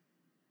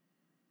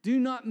 Do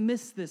not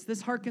miss this.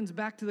 This harkens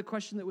back to the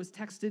question that was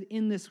texted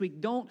in this week.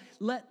 Don't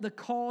let the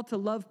call to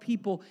love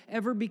people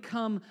ever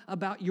become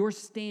about your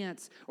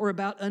stance or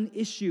about an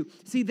issue.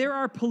 See, there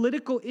are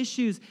political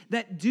issues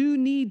that do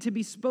need to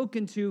be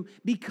spoken to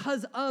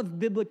because of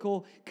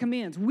biblical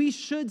commands. We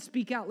should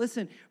speak out,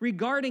 listen,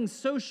 regarding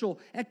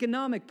social,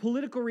 economic,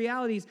 political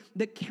realities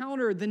that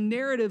counter the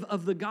narrative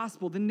of the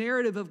gospel, the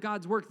narrative of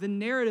God's work, the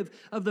narrative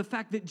of the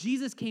fact that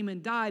Jesus came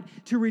and died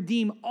to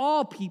redeem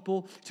all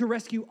people, to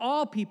rescue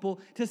all people,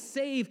 to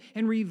save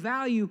and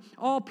revalue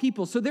all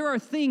people. So there are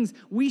things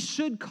we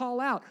should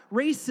call out.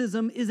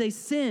 Racism is a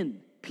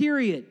sin,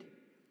 period.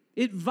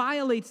 It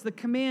violates the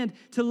command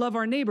to love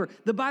our neighbor.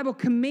 The Bible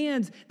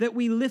commands that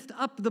we lift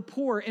up the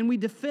poor and we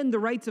defend the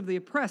rights of the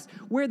oppressed,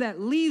 where that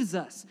leaves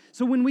us.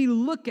 So when we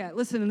look at,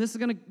 listen, and this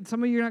is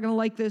some of you are not going to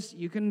like this,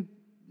 you can,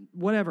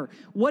 whatever.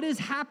 What is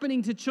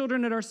happening to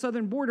children at our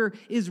southern border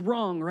is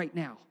wrong right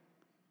now.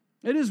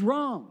 It is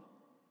wrong.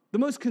 The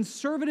most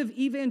conservative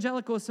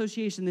evangelical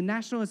association, the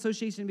National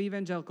Association of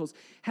Evangelicals,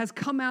 has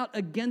come out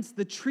against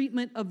the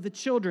treatment of the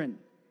children.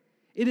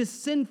 It is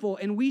sinful,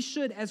 and we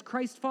should, as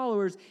Christ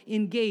followers,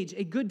 engage.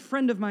 A good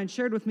friend of mine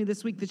shared with me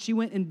this week that she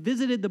went and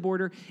visited the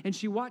border, and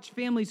she watched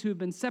families who have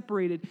been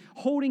separated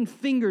holding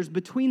fingers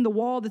between the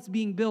wall that's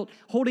being built,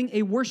 holding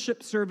a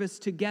worship service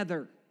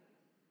together.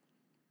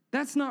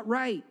 That's not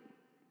right.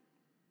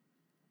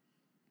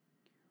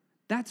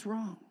 That's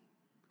wrong.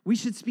 We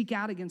should speak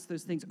out against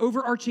those things.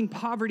 Overarching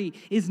poverty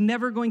is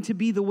never going to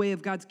be the way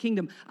of God's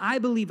kingdom. I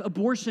believe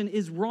abortion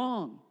is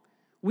wrong.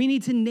 We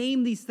need to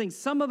name these things.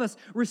 Some of us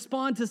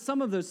respond to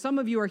some of those. Some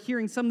of you are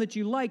hearing some that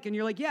you like, and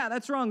you're like, yeah,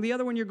 that's wrong. The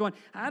other one, you're going,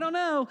 I don't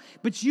know.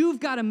 But you've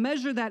got to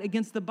measure that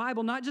against the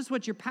Bible, not just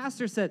what your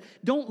pastor said.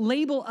 Don't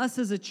label us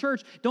as a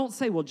church. Don't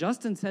say, well,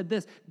 Justin said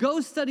this.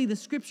 Go study the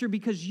scripture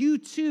because you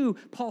too,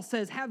 Paul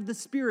says, have the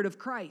Spirit of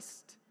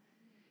Christ.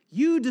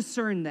 You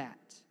discern that.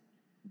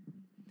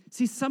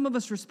 See, some of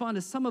us respond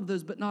to some of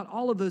those, but not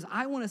all of those.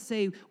 I want to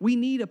say we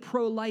need a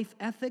pro-life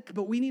ethic,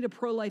 but we need a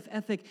pro-life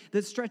ethic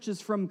that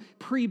stretches from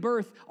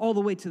pre-birth all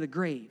the way to the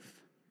grave.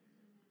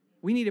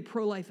 We need a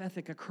pro-life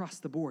ethic across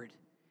the board.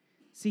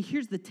 See,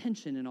 here's the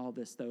tension in all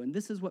this, though, and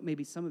this is what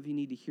maybe some of you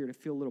need to hear to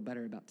feel a little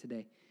better about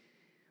today.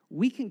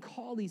 We can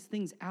call these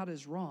things out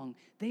as wrong.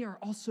 They are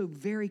also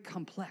very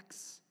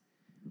complex.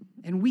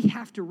 And we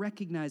have to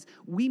recognize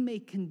we may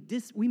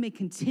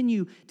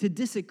continue to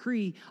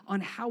disagree on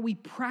how we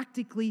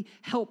practically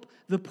help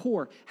the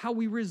poor, how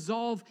we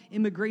resolve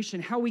immigration,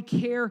 how we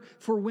care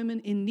for women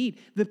in need.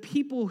 The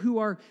people who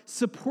are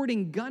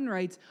supporting gun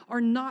rights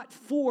are not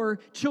for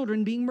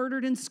children being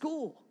murdered in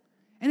school.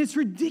 And it's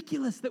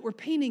ridiculous that we're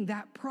painting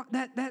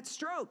that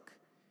stroke.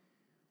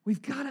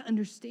 We've got to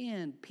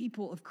understand,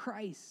 people of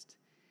Christ,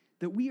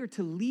 that we are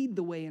to lead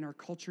the way in our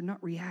culture,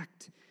 not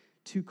react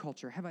to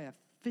culture. Have I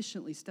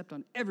efficiently stepped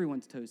on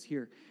everyone's toes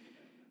here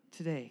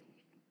today?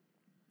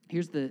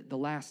 Here's the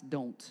last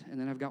don't, and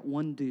then I've got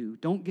one do.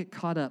 Don't get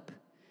caught up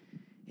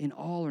in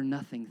all or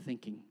nothing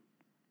thinking.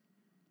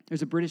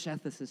 There's a British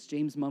ethicist,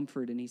 James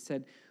Mumford, and he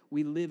said,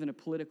 we live in a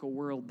political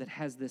world that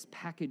has this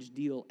package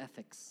deal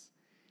ethics.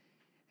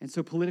 And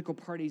so political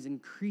parties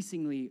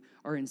increasingly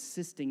are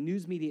insisting,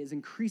 news media is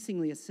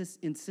increasingly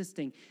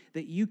insisting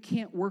that you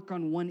can't work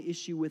on one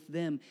issue with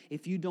them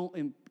if you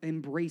don't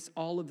embrace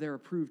all of their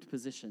approved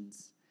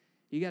positions.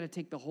 You got to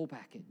take the whole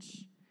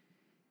package.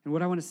 And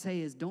what I want to say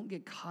is don't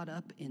get caught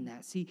up in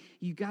that. See,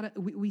 you got to,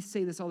 we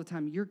say this all the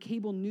time. Your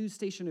cable news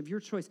station of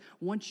your choice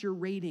wants your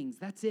ratings.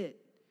 That's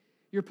it.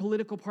 Your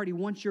political party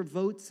wants your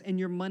votes and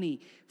your money.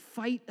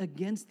 Fight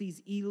against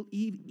these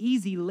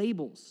easy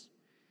labels.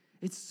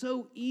 It's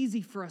so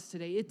easy for us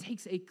today. It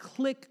takes a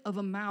click of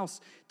a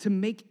mouse to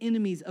make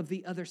enemies of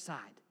the other side.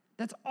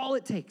 That's all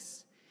it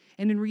takes.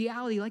 And in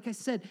reality, like I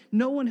said,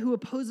 no one who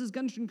opposes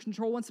gun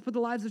control wants to put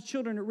the lives of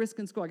children at risk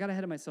in school. I got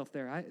ahead of myself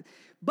there.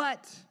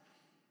 But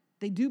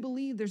they do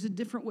believe there's a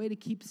different way to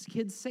keep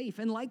kids safe.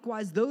 And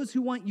likewise, those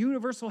who want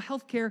universal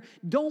health care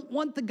don't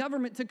want the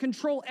government to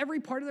control every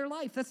part of their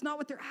life. That's not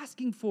what they're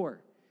asking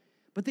for.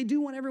 But they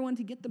do want everyone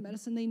to get the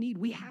medicine they need.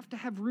 We have to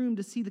have room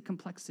to see the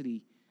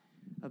complexity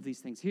of these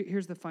things.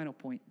 Here's the final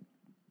point.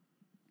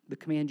 The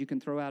command you can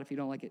throw out if you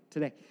don't like it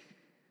today.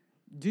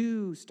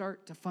 Do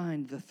start to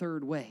find the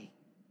third way.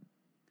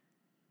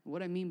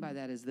 What I mean by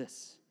that is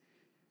this.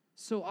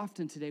 So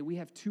often today we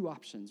have two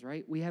options,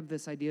 right? We have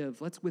this idea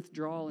of let's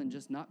withdraw and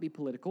just not be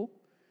political,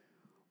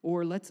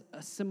 or let's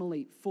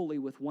assimilate fully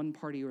with one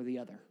party or the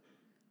other.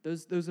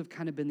 Those have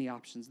kind of been the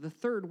options. The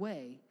third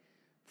way,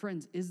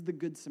 friends, is the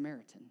Good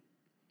Samaritan.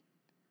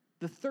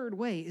 The third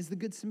way is the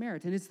Good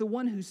Samaritan. It's the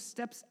one who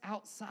steps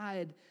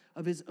outside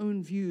of his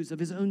own views, of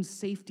his own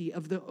safety,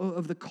 of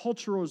the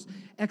culture's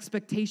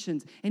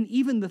expectations, and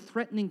even the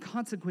threatening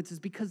consequences,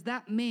 because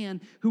that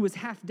man who was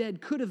half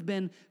dead could have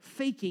been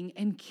faking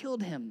and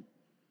killed him.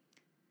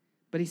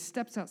 But he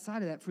steps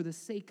outside of that for the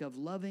sake of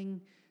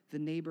loving the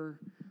neighbor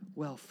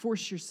well.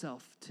 Force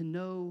yourself to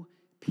know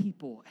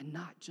people and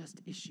not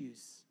just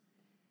issues.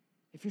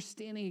 If you're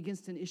standing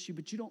against an issue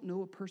but you don't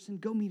know a person,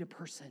 go meet a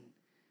person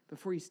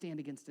before you stand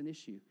against an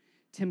issue.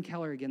 Tim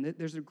Keller, again,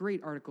 there's a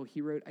great article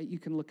he wrote. You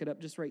can look it up.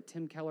 Just write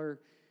Tim Keller,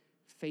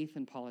 Faith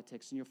and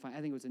Politics, and you'll find,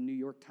 I think it was a New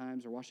York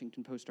Times or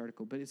Washington Post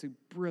article, but it's a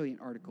brilliant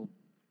article.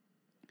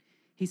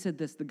 He said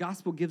this: the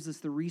gospel gives us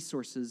the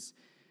resources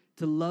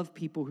to love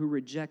people who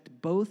reject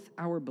both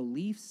our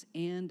beliefs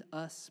and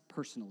us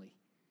personally.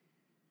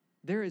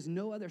 There is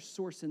no other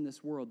source in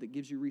this world that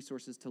gives you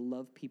resources to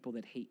love people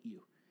that hate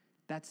you.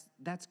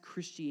 That's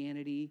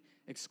Christianity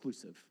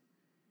exclusive.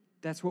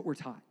 That's what we're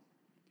taught.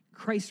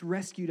 Christ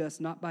rescued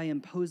us not by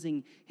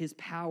imposing his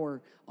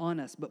power on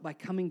us, but by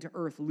coming to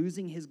earth,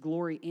 losing his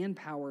glory and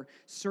power,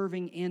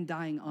 serving and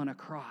dying on a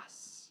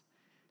cross.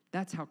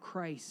 That's how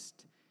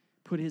Christ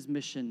put his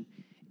mission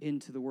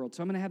into the world.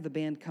 So I'm going to have the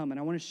band come, and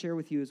I want to share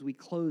with you as we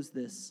close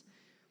this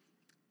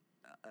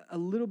a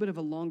little bit of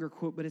a longer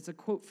quote, but it's a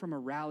quote from a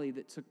rally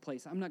that took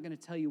place. I'm not going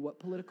to tell you what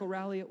political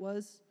rally it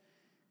was,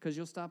 because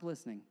you'll stop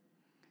listening.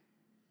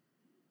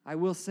 I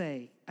will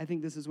say, I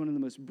think this is one of the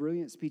most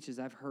brilliant speeches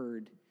I've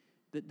heard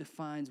that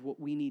defines what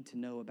we need to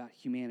know about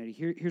humanity.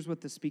 Here's what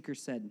the speaker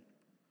said.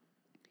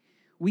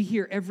 We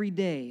hear every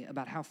day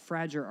about how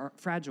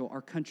fragile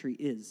our country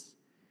is,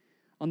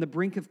 on the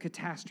brink of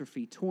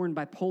catastrophe, torn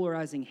by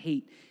polarizing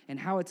hate, and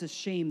how it's a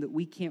shame that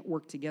we can't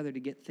work together to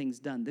get things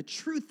done. The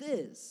truth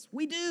is,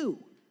 we do.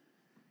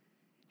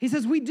 He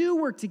says we do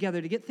work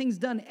together to get things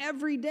done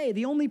every day.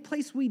 The only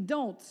place we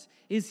don't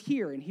is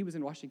here, and he was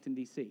in Washington,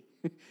 D.C.,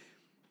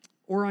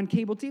 or on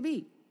cable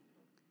TV.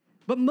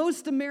 But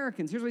most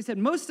Americans, here's what he said,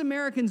 most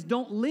Americans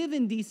don't live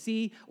in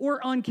D.C.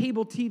 or on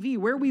cable TV.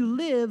 Where we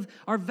live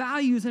are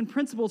values and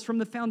principles from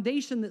the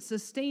foundation that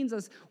sustains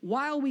us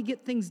while we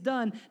get things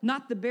done,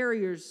 not the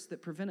barriers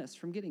that prevent us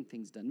from getting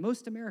things done.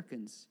 Most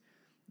Americans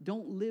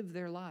don't live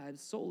their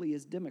lives solely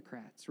as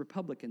Democrats,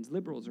 Republicans,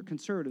 liberals, or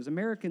conservatives.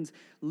 Americans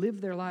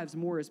live their lives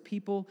more as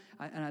people,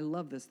 and I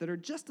love this, that are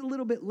just a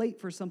little bit late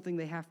for something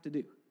they have to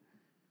do.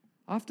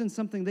 Often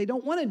something they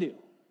don't want to do,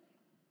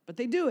 but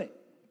they do it.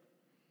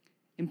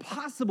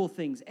 Impossible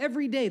things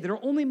every day that are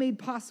only made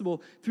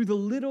possible through the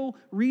little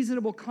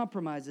reasonable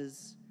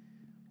compromises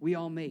we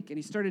all make. And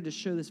he started to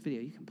show this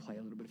video. You can play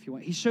a little bit if you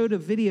want. He showed a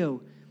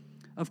video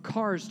of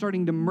cars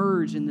starting to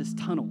merge in this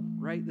tunnel,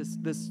 right?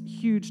 This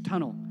huge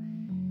tunnel.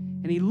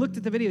 And he looked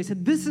at the video. He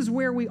said, this is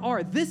where we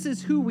are. This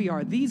is who we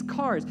are, these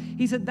cars.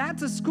 He said,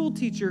 that's a school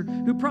teacher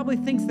who probably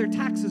thinks their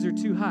taxes are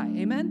too high.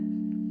 Amen?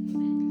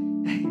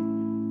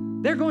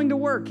 They're going to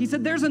work. He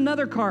said, there's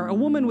another car, a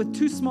woman with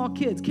 2 small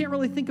kids. Can't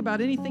really think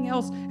about anything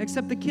else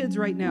except the kids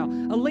right now.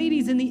 A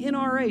lady's in the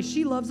NRA.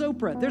 She loves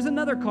Oprah. There's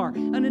another car,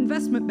 an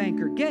investment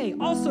banker, gay,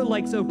 also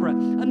likes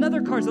Oprah.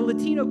 Another car's a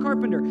Latino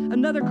carpenter.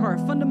 Another car, a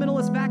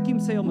fundamentalist vacuum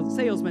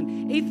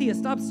salesman,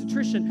 atheist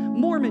obstetrician,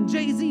 Mormon,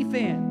 Jay-Z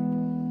fan.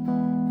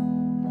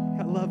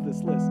 I love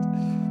this list.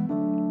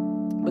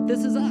 But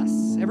this is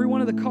us. Every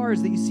one of the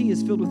cars that you see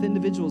is filled with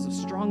individuals of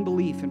strong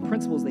belief and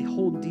principles they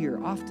hold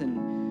dear,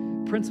 often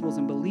principles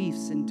and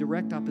beliefs in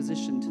direct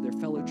opposition to their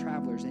fellow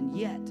travelers. And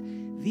yet,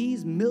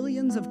 these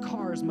millions of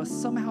cars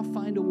must somehow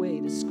find a way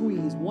to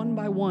squeeze one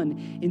by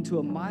one into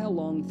a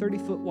mile-long,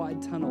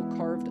 30-foot-wide tunnel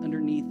carved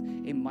underneath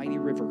a mighty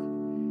river.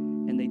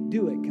 And they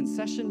do it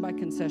concession by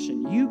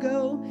concession. You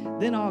go,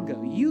 then I'll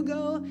go. You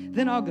go,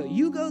 then I'll go.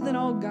 You go, then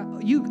I'll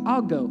go.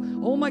 I'll go.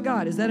 Oh my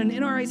God, is that an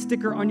NRA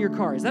sticker on your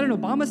car? Is that an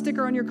Obama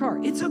sticker on your car?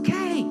 It's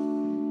okay.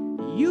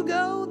 You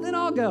go, then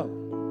I'll go.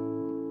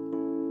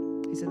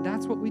 He said,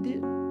 that's what we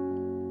do.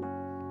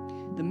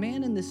 The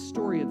man in this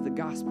story of the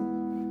gospel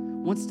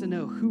wants to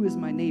know, who is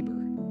my neighbor?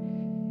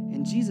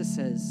 And Jesus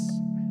says,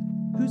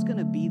 who's going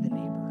to be the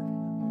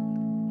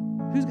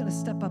neighbor? Who's going to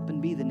step up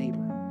and be the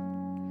neighbor?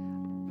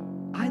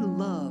 I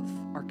love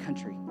our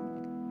country,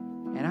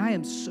 and I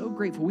am so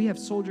grateful. We have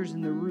soldiers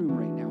in the room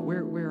right now.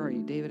 Where are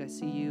you? David, I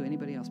see you.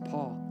 Anybody else?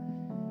 Paul.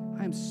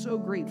 I am so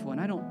grateful, and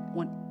I don't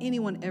want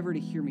anyone ever to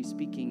hear me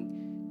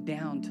speaking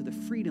down to the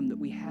freedom that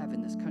we have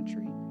in this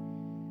country.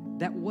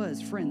 That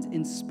was, friends,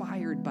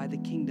 inspired by the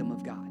kingdom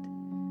of God.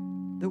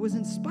 That was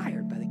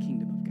inspired by the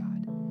kingdom of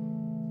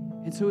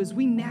God. And so as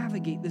we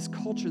navigate this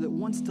culture that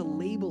wants to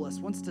label us,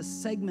 wants to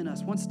segment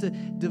us, wants to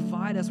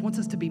divide us, wants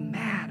us to be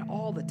mad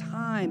all the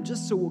time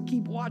just so we'll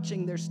keep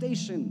watching their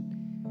station,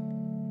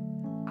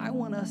 I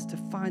want us to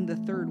find the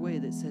third way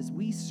that says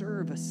we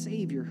serve a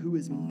Savior who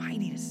is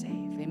mighty to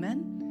save.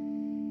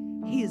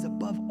 Amen? He is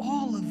above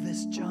all of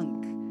this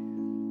junk.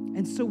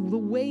 And so the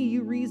way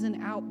you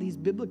reason out these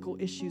biblical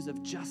issues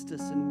of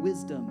justice and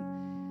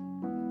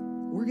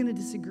wisdom, we're going to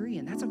disagree,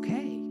 and that's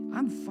okay.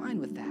 I'm fine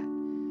with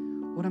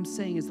that. What I'm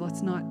saying is,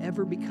 let's not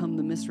ever become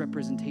the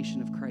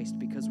misrepresentation of Christ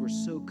because we're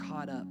so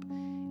caught up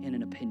in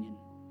an opinion.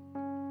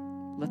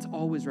 Let's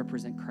always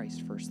represent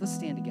Christ first. Let's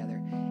stand together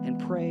and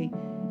pray,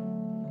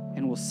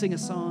 and we'll sing a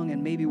song,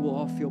 and maybe we'll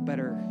all feel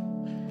better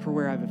for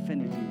where I've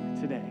offended you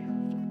today.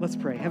 Let's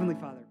pray. Heavenly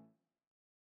Father.